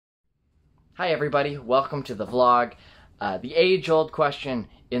Hi everybody, welcome to the vlog. The age-old question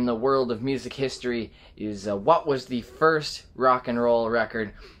in the world of music history is what was the first rock and roll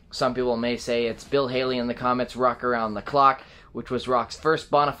record? Some people may say it's Bill Haley and the Comets' Rock Around the Clock, which was rock's first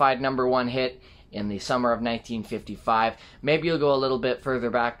bona fide #1 hit in the summer of 1955. Maybe you'll go a little bit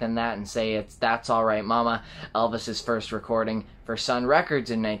further back than that and say it's That's All Right Mama, Elvis's first recording for Sun Records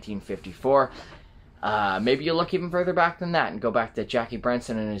in 1954. Maybe you look even further back than that and go back to Jackie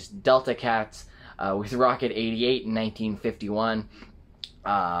Brenston and his Delta Cats with Rocket 88 in 1951,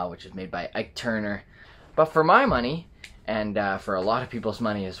 which was made by Ike Turner. But for my money, and for a lot of people's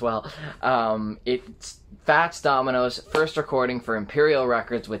money as well, it's Fats Domino's first recording for Imperial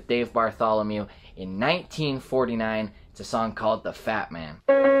Records with Dave Bartholomew in 1949. It's a song called The Fat Man.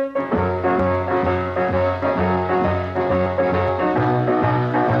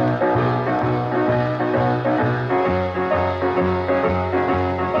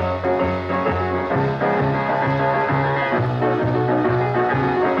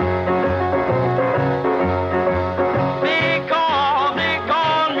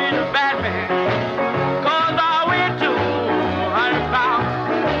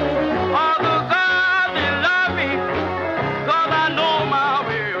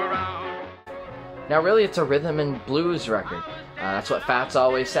 Now really it's a rhythm and blues record. That's what Fats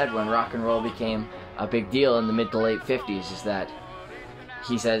always said when rock and roll became a big deal in the mid to late 50s, is that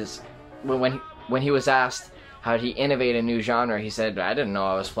he says, when he was asked how did he innovate a new genre, he said, I didn't know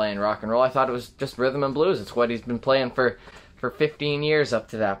I was playing rock and roll, I thought it was just rhythm and blues. It's what he's been playing for 15 years up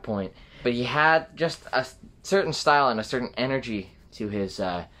to that point. But he had just a certain style and a certain energy to his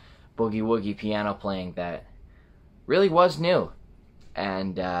boogie woogie piano playing that really was new.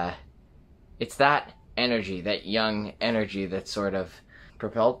 And it's that energy, that young energy, that sort of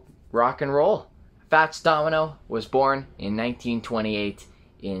propelled rock and roll. Fats Domino was born in 1928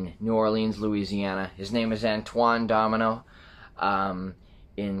 in New Orleans, Louisiana. His name is Antoine Domino. In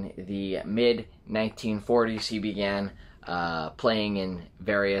the mid-1940s, he began playing in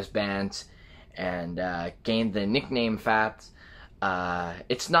various bands and gained the nickname Fats.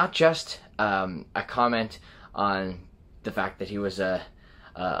 It's not just a comment on the fact that he was a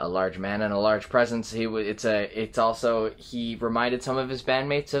large man and a large presence. It's also he reminded some of his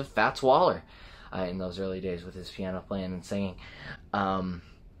bandmates of Fats Waller in those early days with his piano playing and singing. And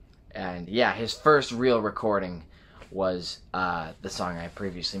yeah, his first real recording was the song I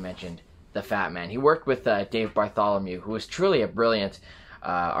previously mentioned, The Fat Man. He worked with Dave Bartholomew, who was truly a brilliant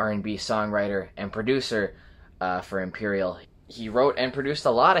R&B songwriter and producer for Imperial. He wrote and produced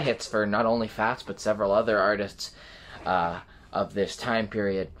a lot of hits for not only Fats but several other artists of this time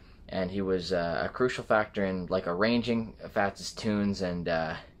period, and he was a crucial factor in arranging Fats' tunes and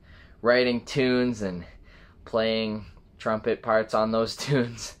writing tunes and playing trumpet parts on those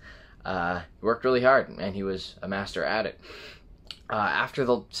tunes. He worked really hard, and he was a master at it. After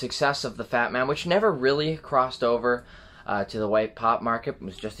the success of The Fat Man, which never really crossed over to the white pop market, it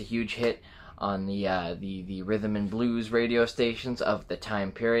was just a huge hit on the rhythm and blues radio stations of the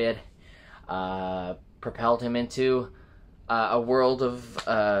time period, propelled him into a world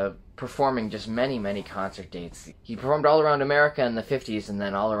of performing just many concert dates. He performed all around America in the 50s and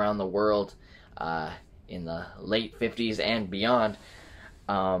then all around the world in the late 50s and beyond.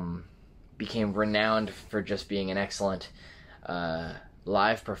 Became renowned for just being an excellent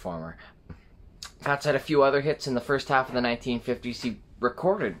live performer. Fats had a few other hits in the first half of the 1950s. He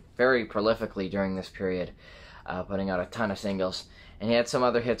recorded very prolifically during this period, putting out a ton of singles. And he had some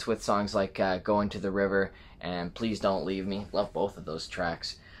other hits with songs like Going to the River and Please Don't Leave Me. Love both of those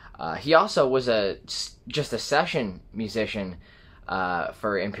tracks. He also was just a session musician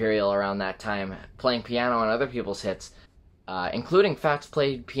for Imperial around that time, playing piano on other people's hits, including Fats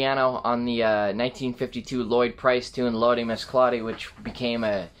played piano on the 1952 Lloyd Price tune Lordy Miss Claudie, which became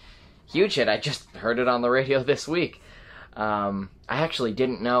a huge hit. I just heard it on the radio this week. I actually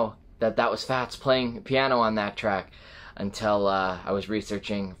didn't know that was Fats playing piano on that track until I was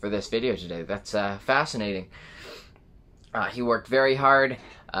researching for this video today. That's fascinating. He worked very hard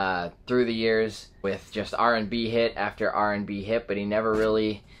through the years with just R&B hit after R&B hit, but he never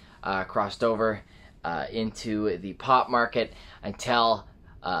really crossed over into the pop market until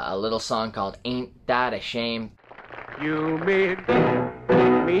a little song called Ain't That a Shame. You made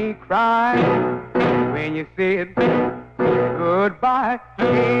me cry when you said goodbye.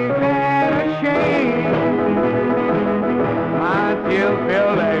 Ain't that a shame? I still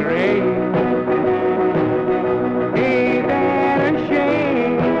feel like rain. Ain't that a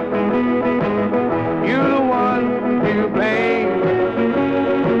shame? You're the one to blame.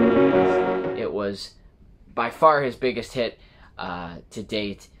 It was by far his biggest hit to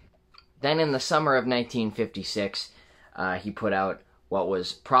date. Then in the summer of 1956, he put out what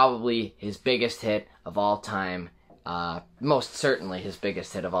was probably his biggest hit of all time, most certainly his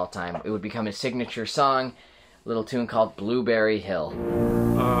biggest hit of all time. It would become his signature song, a little tune called Blueberry Hill.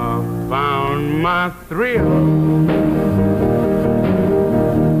 Found my thrill on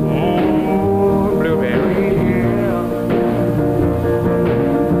Blueberry Hill,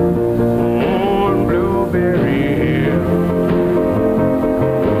 on Blueberry Hill,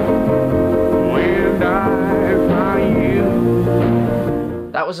 when I find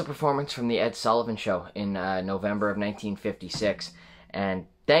you. That was a performance from the Ed Sullivan Show in November of 1956, and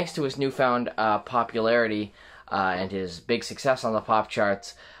thanks to his newfound popularity and his big success on the pop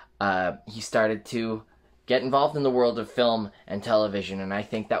charts, he started to get involved in the world of film and television, and I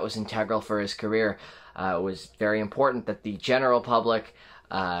think that was integral for his career. It was very important that the general public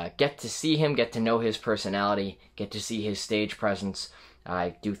get to see him, get to know his personality, get to see his stage presence.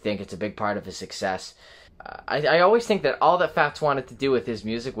 I do think it's a big part of his success. I always think that all that Fats wanted to do with his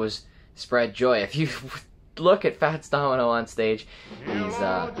music was spread joy. If you look at Fats Domino on stage, he's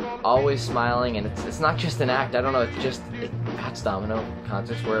always smiling, and it's not just an act. I don't know, Fats Domino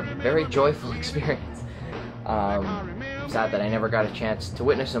concerts were a very joyful experience. Sad that I never got a chance to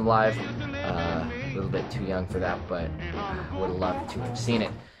witness him live. A little bit too young for that, but would have loved to have seen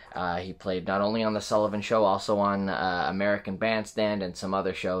it. He played not only on The Sullivan Show, also on American Bandstand and some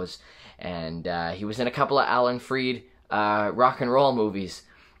other shows, and he was in a couple of Alan Freed rock and roll movies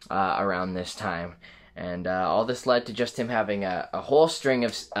around this time. And all this led to just him having a whole string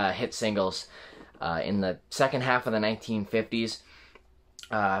of hit singles. In the second half of the 1950s,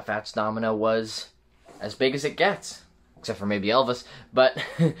 Fats Domino was as big as it gets, except for maybe Elvis, but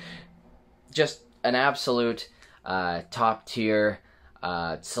just an absolute top-tier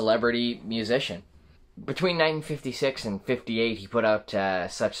celebrity musician. Between 1956 and 58, he put out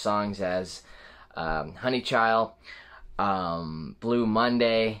such songs as Honey Child, Blue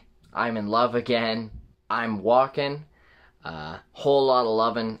Monday, I'm in Love Again, I'm Walkin', Whole Lot of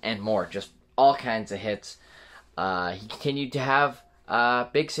Lovin', and more. Just all kinds of hits. He continued to have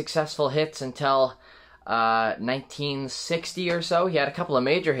big successful hits until 1960 or so. He had a couple of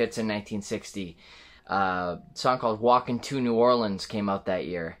major hits in 1960. A song called Walkin' to New Orleans came out that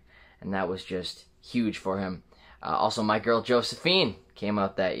year, and that was just huge for him. Also, My Girl Josephine came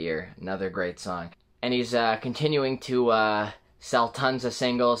out that year, another great song. And he's continuing to sell tons of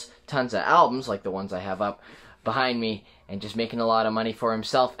singles, tons of albums, like the ones I have up behind me, and just making a lot of money for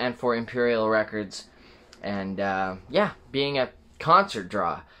himself and for Imperial Records. And, yeah, being a concert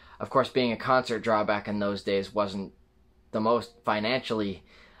draw. Of course, being a concert draw back in those days wasn't the most financially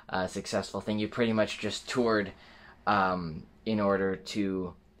successful thing. You pretty much just toured in order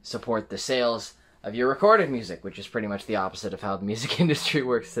to support the sales of your recorded music, which is pretty much the opposite of how the music industry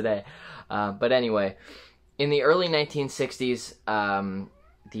works today. But anyway, in the early 1960s,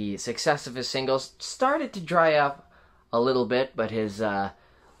 the success of his singles started to dry up a little bit, but his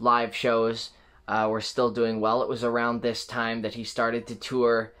live shows were still doing well. It was around this time that he started to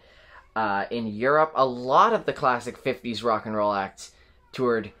tour in Europe. A lot of the classic 50s rock and roll acts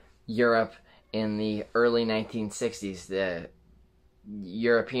toured Europe in the early 1960s. The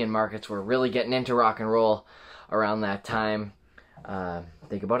European markets were really getting into rock and roll around that time.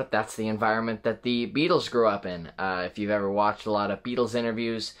 Think about it, that's the environment that the Beatles grew up in. If you've ever watched a lot of Beatles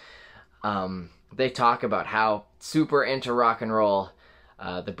interviews, they talk about how super into rock and roll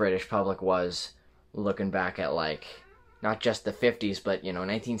the British public was, looking back at, like, not just the 50s, but,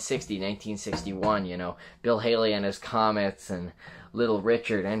 1960, 1961, Bill Haley and his Comets and Little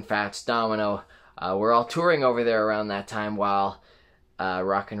Richard and Fats Domino were all touring over there around that time, while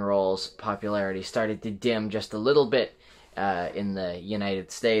rock and roll's popularity started to dim just a little bit in the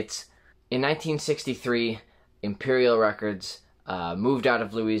United States. In 1963, Imperial Records moved out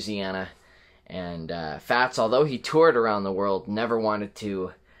of Louisiana, and Fats, although he toured around the world, never wanted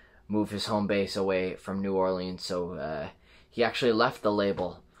to move his home base away from New Orleans, so he actually left the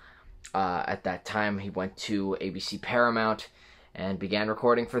label at that time. He went to ABC Paramount and began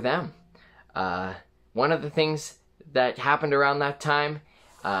recording for them. One of the things that happened around that time,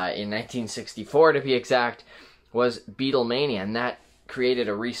 in 1964 to be exact, was Beatlemania, and that created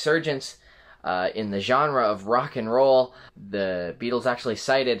a resurgence in the genre of rock and roll. The Beatles actually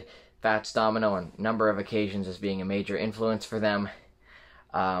cited Fats Domino on a number of occasions as being a major influence for them.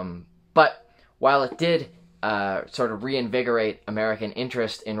 But while it did sort of reinvigorate American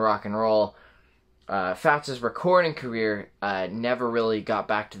interest in rock and roll, Fats's recording career never really got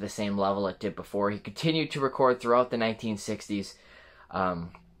back to the same level it did before. He continued to record throughout the 1960s,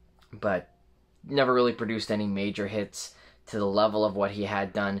 but never really produced any major hits to the level of what he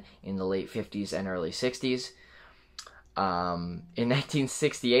had done in the late 50s and early 60s. In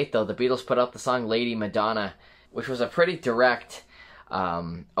 1968, though, the Beatles put out the song Lady Madonna, which was a pretty direct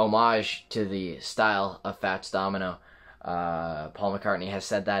homage to the style of Fats Domino. Paul McCartney has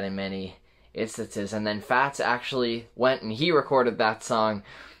said that in many instances, and then Fats actually went and he recorded that song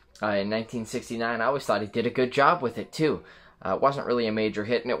in 1969. I always thought he did a good job with it too. It wasn't really a major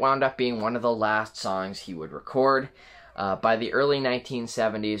hit, and it wound up being one of the last songs he would record. By the early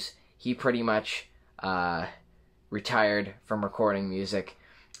 1970s, he pretty much retired from recording music,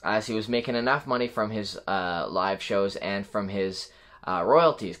 as he was making enough money from his live shows and from his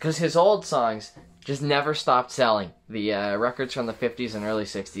royalties, because his old songs just never stopped selling. The records from the 50s and early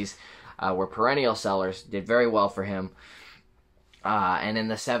 60s were perennial sellers, did very well for him. And in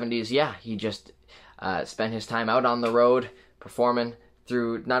the 70s, yeah, he just spent his time out on the road, performing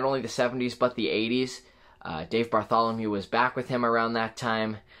through not only the 70s but the 80s. Dave Bartholomew was back with him around that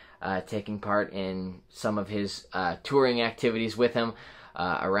time, taking part in some of his touring activities with him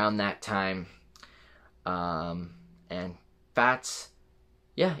around that time. And Fats,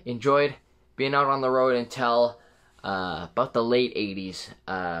 yeah, enjoyed being out on the road until about the late 80s.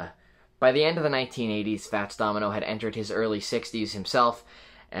 By the end of the 1980s, Fats Domino had entered his early 60s himself,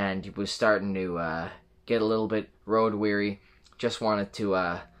 and he was starting to get a little bit road weary. Just wanted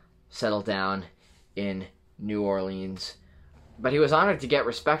to settle down in New Orleans. But he was honored to get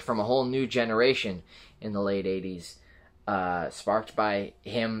respect from a whole new generation in the late 80s, sparked by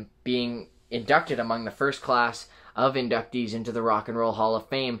him being inducted among the first class of inductees into the Rock and Roll Hall of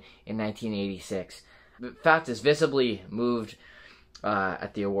Fame in 1986. Fats is visibly moved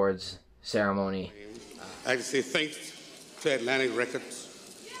at the awards ceremony. I'd like to say thanks to Atlantic Records,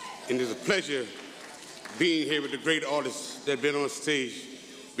 and it's a pleasure being here with the great artists that have been on stage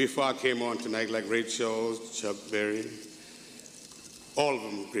before I came on tonight, like Ray Charles, Chuck Berry, all of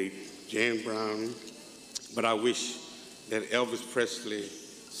them great, Jan Brown. But I wish that Elvis Presley,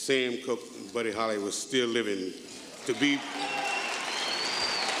 Sam Cooke, and Buddy Holly was still living to be.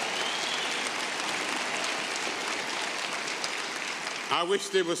 I wish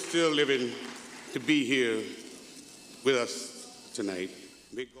they were still living to be here with us tonight.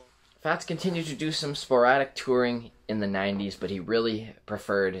 Fats continued to do some sporadic touring in the 90s, but he really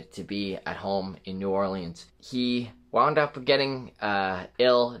preferred to be at home in New Orleans. He wound up getting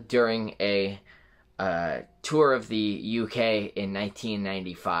ill during a tour of the UK in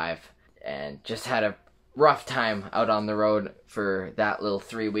 1995, and just had a rough time out on the road for that little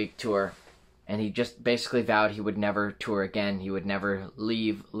 3-week tour. And he just basically vowed he would never tour again. He would never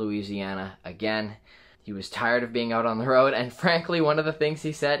leave Louisiana again. He was tired of being out on the road, and frankly, one of the things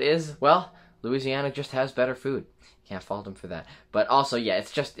he said is, well, Louisiana just has better food. Can't fault him for that. But also, yeah,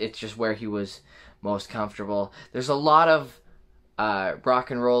 it's just where he was most comfortable. There's a lot of rock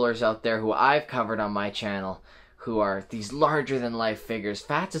and rollers out there who I've covered on my channel who are these larger-than-life figures.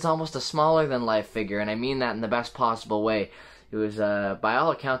 Fats is almost a smaller-than-life figure, and I mean that in the best possible way. He was, by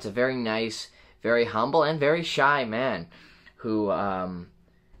all accounts, a very nice, very humble, and very shy man who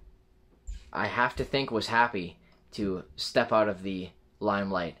I have to think was happy to step out of the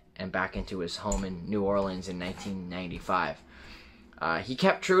limelight and back into his home in New Orleans in 1995. He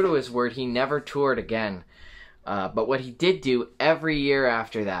kept true to his word. He never toured again. But what he did do every year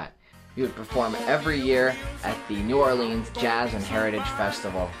after that, he would perform every year at the New Orleans Jazz and Heritage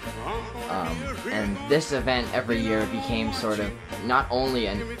Festival. And this event every year became sort of not only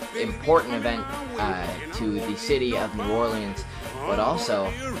an important event to the city of New Orleans, but also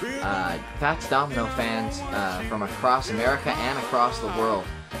Fats Domino fans from across America and across the world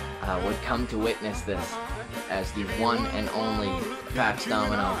would come to witness this as the one and only Fats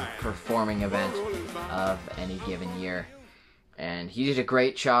Domino performing event of any given year. And he did a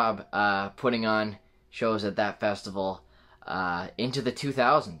great job putting on shows at that festival into the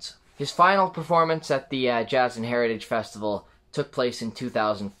 2000s. His final performance at the Jazz and Heritage Festival took place in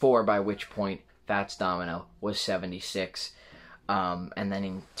 2004, by which point Fats Domino was 76. And then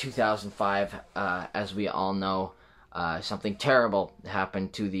in 2005, as we all know, something terrible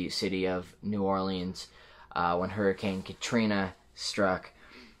happened to the city of New Orleans when Hurricane Katrina struck.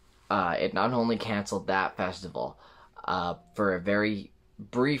 It not only canceled that festival, for a very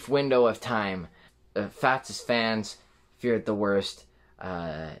brief window of time, Fats' fans feared the worst.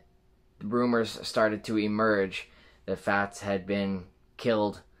 Rumors started to emerge that Fats had been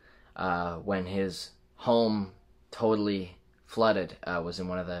killed when his home totally flooded, was in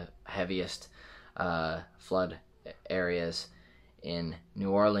one of the heaviest flood areas in New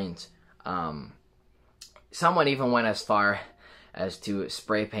Orleans. Someone even went as far as to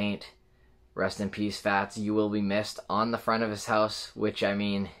spray paint rest in peace, Fats, you will be missed, on the front of his house, which, I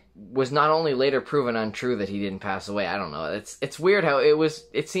mean, was not only later proven untrue that he didn't pass away. I don't know. It's weird how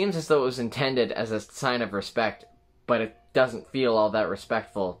it seems as though it was intended as a sign of respect, but it doesn't feel all that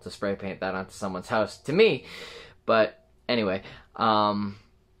respectful to spray paint that onto someone's house to me. But anyway,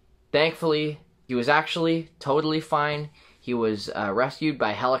 thankfully, he was actually totally fine. He was rescued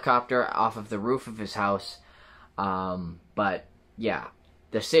by helicopter off of the roof of his house. But yeah,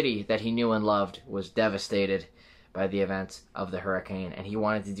 the city that he knew and loved was devastated by the events of the hurricane, and he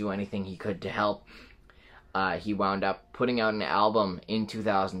wanted to do anything he could to help. He wound up putting out an album in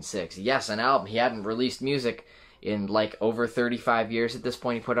 2006. Yes, an album. He hadn't released music in like over 35 years at this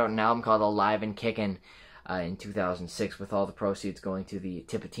point. He put out an album called Alive and Kickin' in 2006, with all the proceeds going to the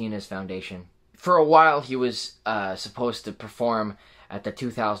Tipitina's Foundation. For a while, he was supposed to perform at the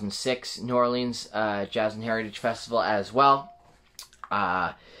 2006 New Orleans Jazz and Heritage Festival as well,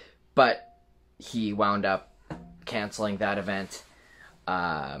 but he wound up canceling that event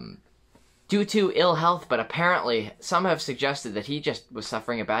due to ill health. But apparently, some have suggested that he just was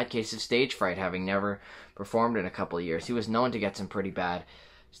suffering a bad case of stage fright, having never performed in a couple of years. He was known to get some pretty bad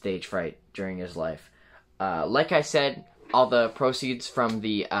stage fright during his life. Like I said, all the proceeds from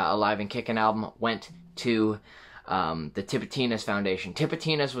the Alive and Kickin' album went to the Tipitina's Foundation.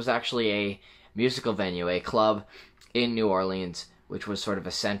 Tipitina's was actually a musical venue, a club in New Orleans, which was sort of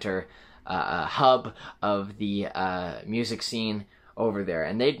a center, a hub of the music scene over there.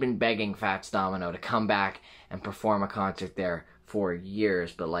 And they'd been begging Fats Domino to come back and perform a concert there for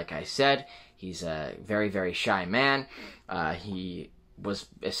years. But like I said, he's a very, very shy man. He was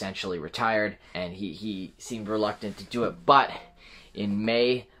essentially retired, and he seemed reluctant to do it. But in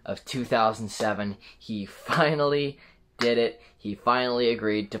May of 2007, he finally did it. He finally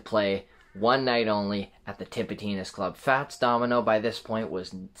agreed to play one night only at the Tipitina's Club. Fats Domino, by this point,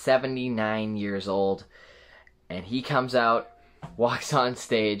 was 79 years old, and he comes out, walks on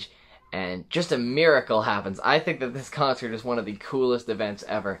stage, and just a miracle happens. I think that this concert is one of the coolest events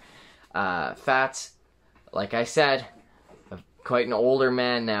ever. Fats, like I said, quite an older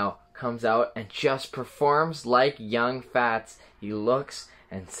man now, comes out and just performs like young Fats. He looks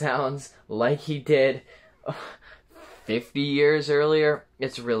and sounds like he did 50 years earlier.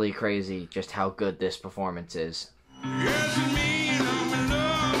 It's really crazy just how good this performance is. Yes, it means I'm in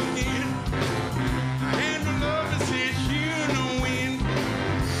love again. I had no love to say you know when.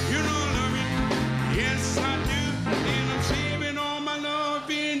 You don't love it. Yes, I do. And I'm saving all my love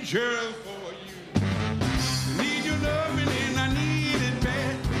in just for you. I need your loving and I need it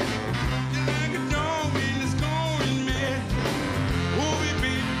bad. You're like a dog and it's going mad.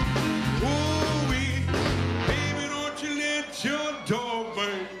 Baby, don't you let your dog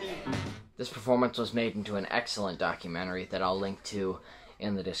burn me. This performance was made into an excellent documentary that I'll link to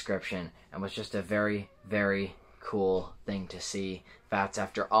in the description, and was just a very, very cool thing to see. Fats,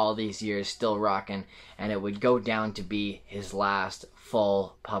 after all these years, still rocking, and it would go down to be his last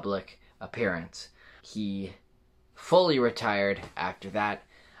full public appearance. He fully retired after that,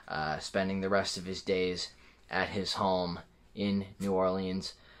 spending the rest of his days at his home in New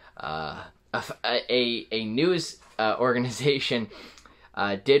Orleans. A news organization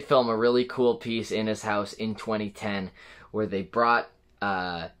did film a really cool piece in his house in 2010, where they brought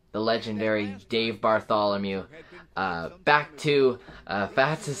the legendary Dave Bartholomew back to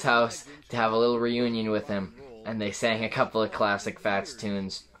Fats' house to have a little reunion with him, and they sang a couple of classic Fats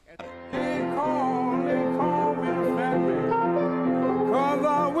tunes. They call me Fat Man, 'cause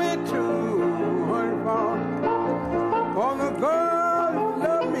I went too much far. All the girls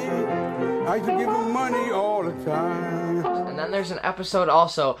love me. I used to give them money all the time. And then there's an episode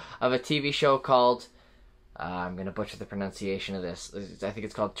also of a TV show called, I'm going to butcher the pronunciation of this, I think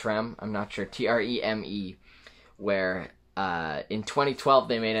it's called Trem, I'm not sure, Treme, where in 2012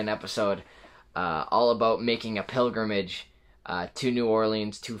 they made an episode all about making a pilgrimage to New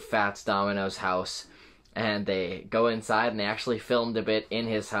Orleans, to Fats Domino's house, and they go inside and they actually filmed a bit in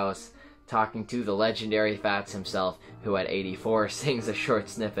his house talking to the legendary Fats himself, who at 84 sings a short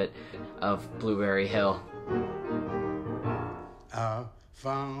snippet of Blueberry Hill. I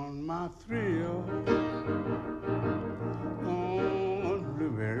found my thrill on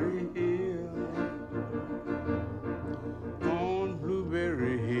Blueberry Hill, on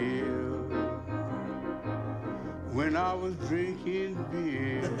Blueberry Hill, when I was drinking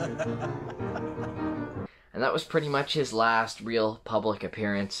beer. And that was pretty much his last real public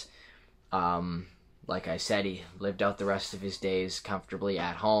appearance. Like I said, he lived out the rest of his days comfortably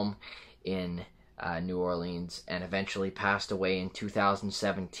at home in New Orleans, and eventually passed away in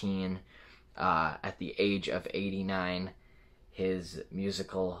 2017 at the age of 89. his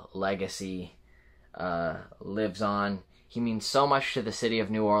musical legacy lives on. He means so much to the city of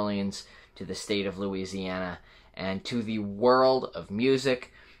New Orleans, to the state of Louisiana, and to the world of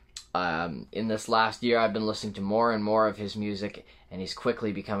music. In this last year, I've been listening to more and more of his music, and he's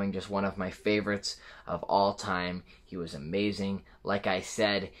quickly becoming just one of my favorites of all time. He was amazing. Like I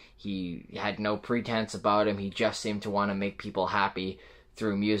said, he had no pretense about him. He just seemed to want to make people happy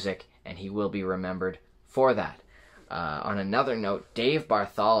through music, and he will be remembered for that. On another note, Dave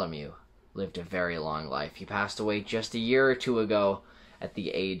Bartholomew lived a very long life. He passed away just a year or two ago at the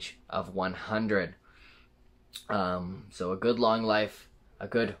age of 100. So a good long life, a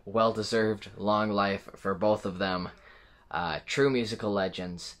good well-deserved long life for both of them. True musical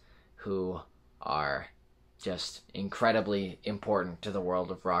legends who are just incredibly important to the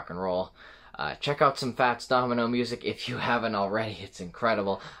world of rock and roll. Check out some Fats Domino music if you haven't already. It's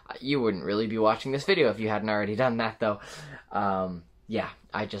incredible. You wouldn't really be watching this video if you hadn't already done that, though. Yeah,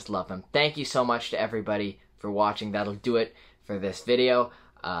 I just love him. Thank you so much to everybody for watching. That'll do it for this video.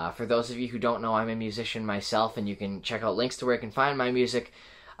 For those of you who don't know, I'm a musician myself, and you can check out links to where you can find my music,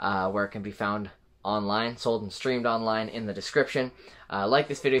 where it can be found online, sold and streamed online, in the description. Like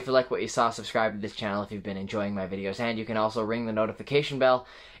this video if you like what you saw, subscribe to this channel if you've been enjoying my videos, and you can also ring the notification bell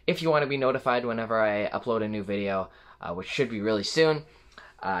if you want to be notified whenever I upload a new video, which should be really soon.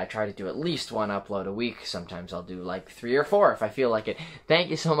 I try to do at least one upload a week. Sometimes I'll do like 3 or 4 if I feel like it. Thank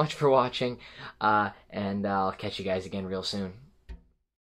you so much for watching, and I'll catch you guys again real soon.